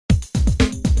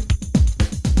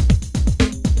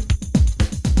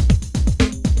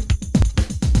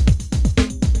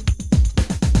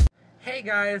Hey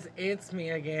guys, it's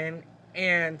me again,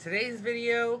 and today's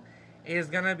video is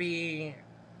gonna be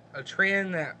a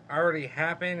trend that already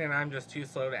happened and I'm just too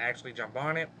slow to actually jump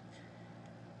on it.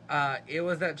 It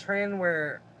was that trend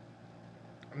where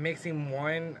mixing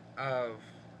one of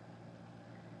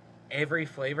every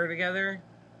flavor together.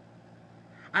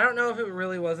 I don't know if it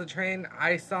really was a trend.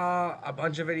 I saw a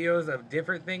bunch of videos of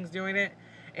different things doing it,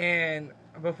 and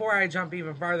before I jump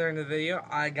even farther into the video,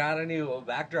 I got a new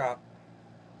backdrop.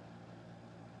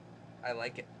 I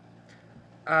like it.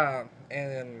 And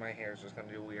then my hair is just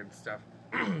gonna do weird stuff.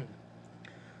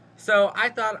 So I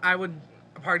thought I would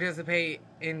participate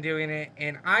in doing it,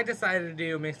 and I decided to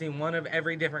do mixing one of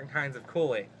every different kinds of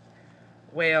Kool-Aid.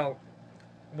 Well,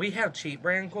 we have cheap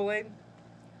brand Kool-Aid,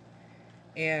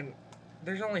 and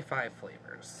there's only 5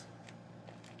 flavors.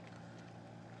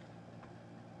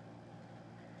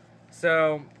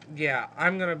 So yeah,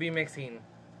 I'm gonna be mixing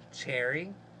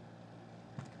cherry,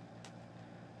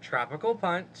 tropical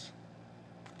punch,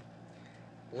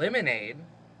 lemonade,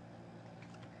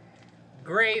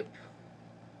 grape,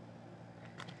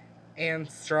 and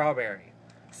strawberry.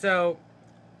 So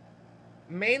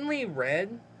mainly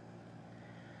red,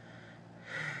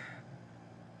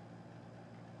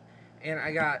 and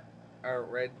I got a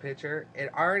red pitcher.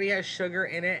 It already has sugar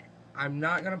in it. I'm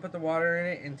not gonna put the water in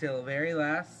it until the very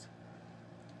last.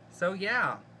 So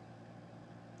yeah,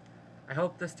 I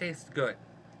hope this tastes good.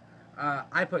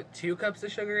 I put 2 cups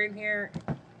of sugar in here.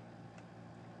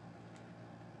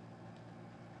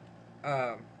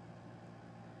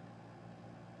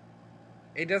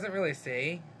 It doesn't really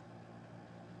say.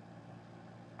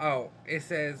 Oh, it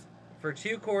says for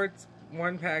 2 quarts,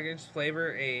 1 package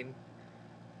flavor aid,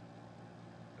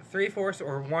 3/4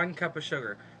 or 1 cup of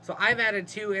sugar. So I've added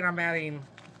 2 and I'm adding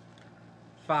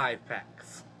 5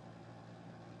 packs.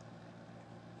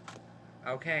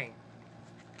 Okay.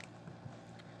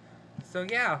 So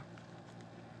yeah,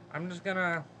 I'm just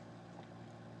gonna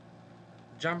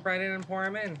jump right in and pour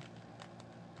them in.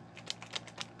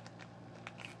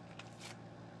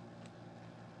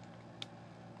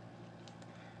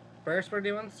 First we're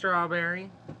doing strawberry.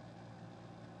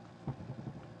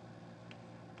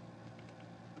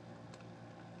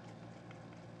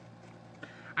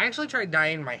 I actually tried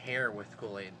dyeing my hair with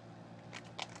Kool-Aid.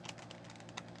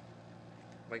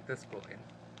 Like this Kool-Aid.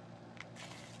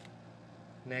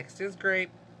 Next is grape.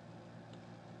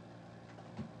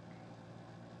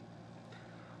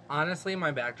 Honestly,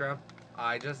 my backdrop,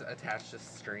 I just attached a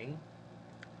string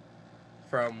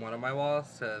from one of my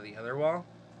walls to the other wall.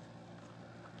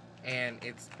 And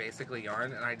it's basically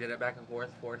yarn, and I did it back and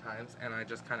forth 4 times, and I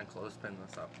just kind of clothespin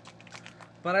this up.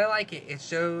 But I like it. It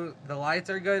shows the lights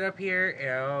are good up here.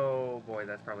 Oh boy,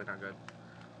 that's probably not good.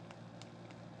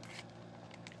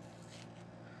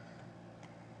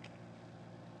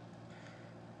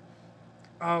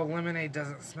 Oh, lemonade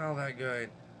doesn't smell that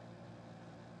good.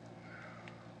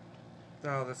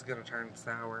 Oh, this is gonna turn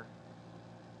sour.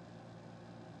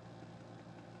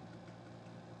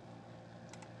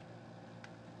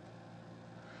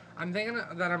 I'm thinking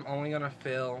that I'm only gonna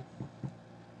fill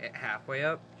it halfway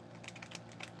up.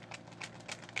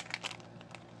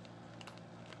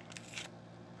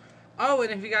 Oh,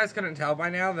 and if you guys couldn't tell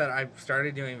by now that I've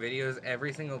started doing videos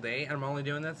every single day, and I'm only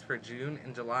doing this for June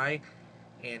and July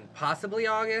and possibly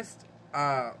August.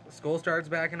 School starts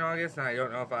back in August, and I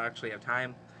don't know if I'll actually have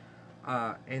time.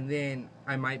 And then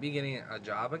I might be getting a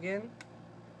job again.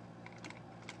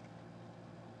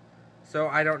 So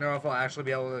I don't know if I'll actually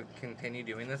be able to continue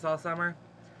doing this all summer.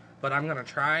 But I'm going to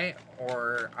try,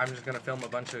 or I'm just going to film a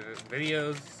bunch of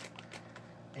videos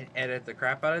and edit the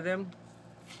crap out of them.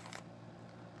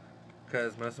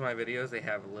 Because most of my videos, they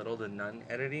have little to none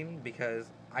editing. Because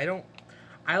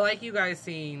I like you guys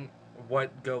seeing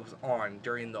what goes on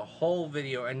during the whole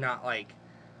video and not like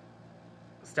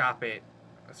stop it,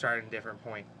 start at a different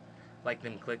point. Like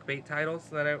them clickbait titles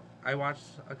that I watched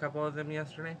a couple of them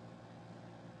yesterday.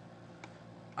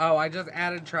 Oh, I just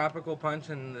added tropical punch,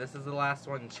 and this is the last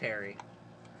one, cherry.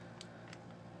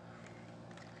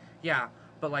 Yeah,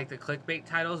 but like the clickbait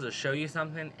titles will show you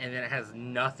something and then it has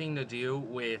nothing to do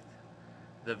with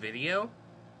the video.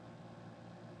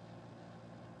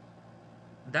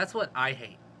 That's what I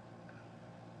hate.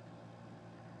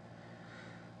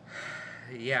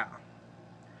 Yeah.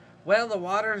 Well, the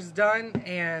water's done,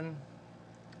 and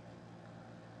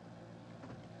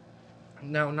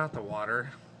no, not the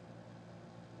water.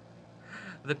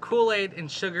 The Kool-Aid and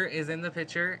sugar is in the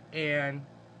pitcher, and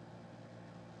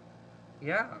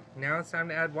yeah, now it's time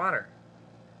to add water.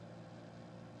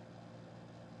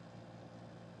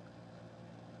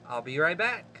 I'll be right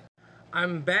back.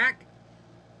 I'm back.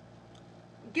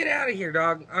 Get out of here,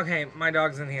 dog. Okay, my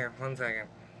dog's in here. 1 second.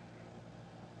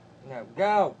 No,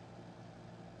 go.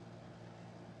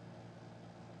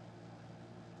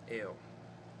 Ew.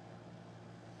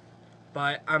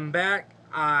 But I'm back.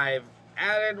 I've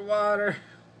added water.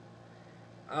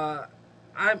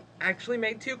 I've actually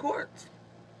made 2 quarts.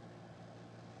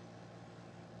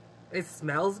 It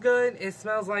smells good. It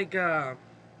smells like, they're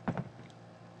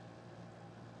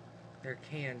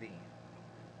candy.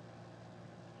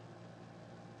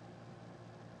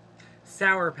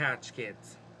 Sour Patch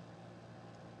Kids.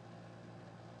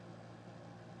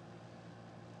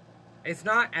 It's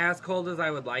not as cold as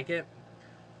I would like it,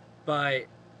 but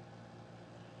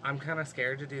I'm kind of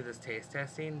scared to do this taste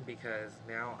testing because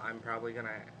now I'm probably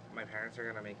gonna, my parents are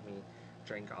gonna make me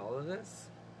drink all of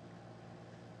this.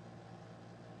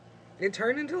 It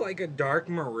turned into like a dark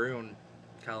maroon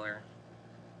color.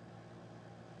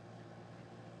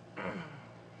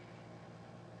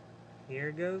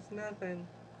 Here goes nothing.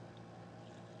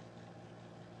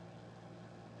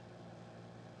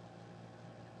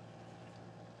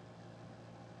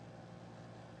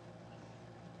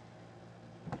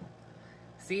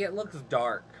 See, it looks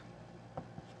dark.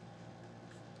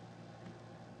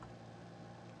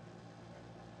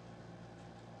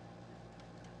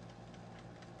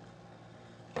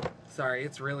 Sorry,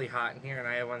 it's really hot in here and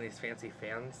I have one of these fancy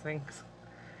fans things.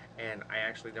 And I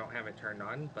actually don't have it turned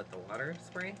on, but the water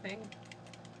spray thing,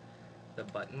 the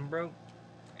button broke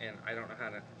and I don't know how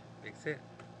to fix it.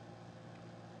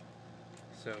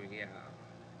 So yeah.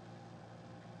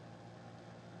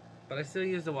 But I still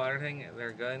use the water thing,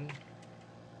 they're good.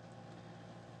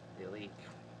 They leak,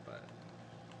 but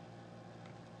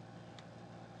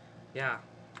yeah.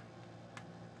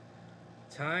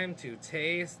 Time to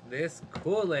taste this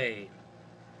Kool-Aid.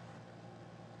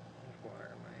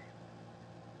 Water in my...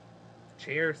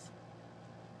 Cheers.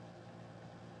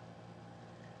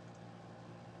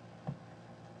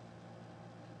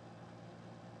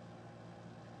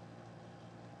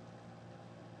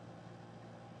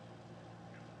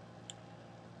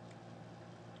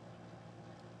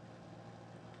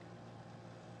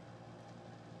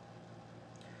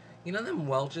 You know them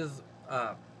Welch's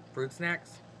fruit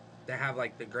snacks that have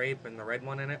like the grape and the red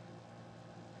one in it?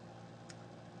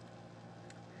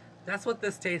 That's what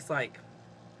this tastes like.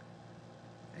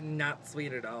 And not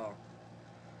sweet at all.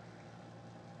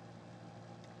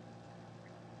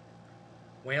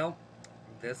 Well,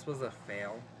 this was a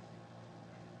fail.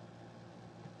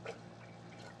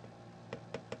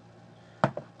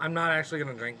 I'm not actually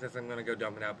going to drink this. I'm going to go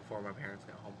dump it out before my parents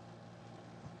get home.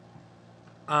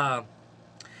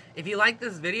 If you like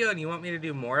this video and you want me to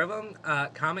do more of them,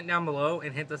 comment down below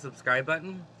and hit the subscribe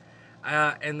button.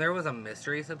 And there was a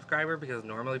mystery subscriber because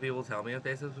normally people tell me if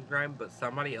they subscribe, but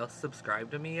somebody else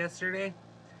subscribed to me yesterday.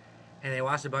 And they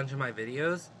watched a bunch of my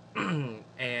videos.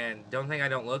 And don't think I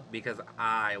don't look because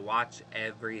I watch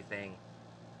everything.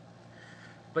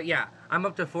 But yeah, I'm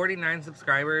up to 49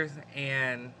 subscribers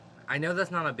and I know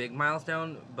that's not a big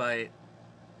milestone, but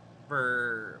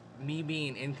for me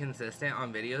being inconsistent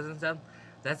on videos and stuff,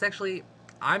 that's actually,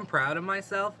 I'm proud of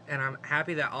myself, and I'm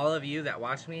happy that all of you that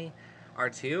watch me are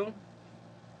too.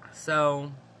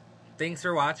 So, thanks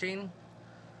for watching,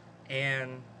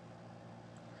 and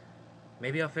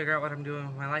maybe I'll figure out what I'm doing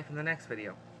with my life in the next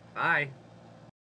video. Bye!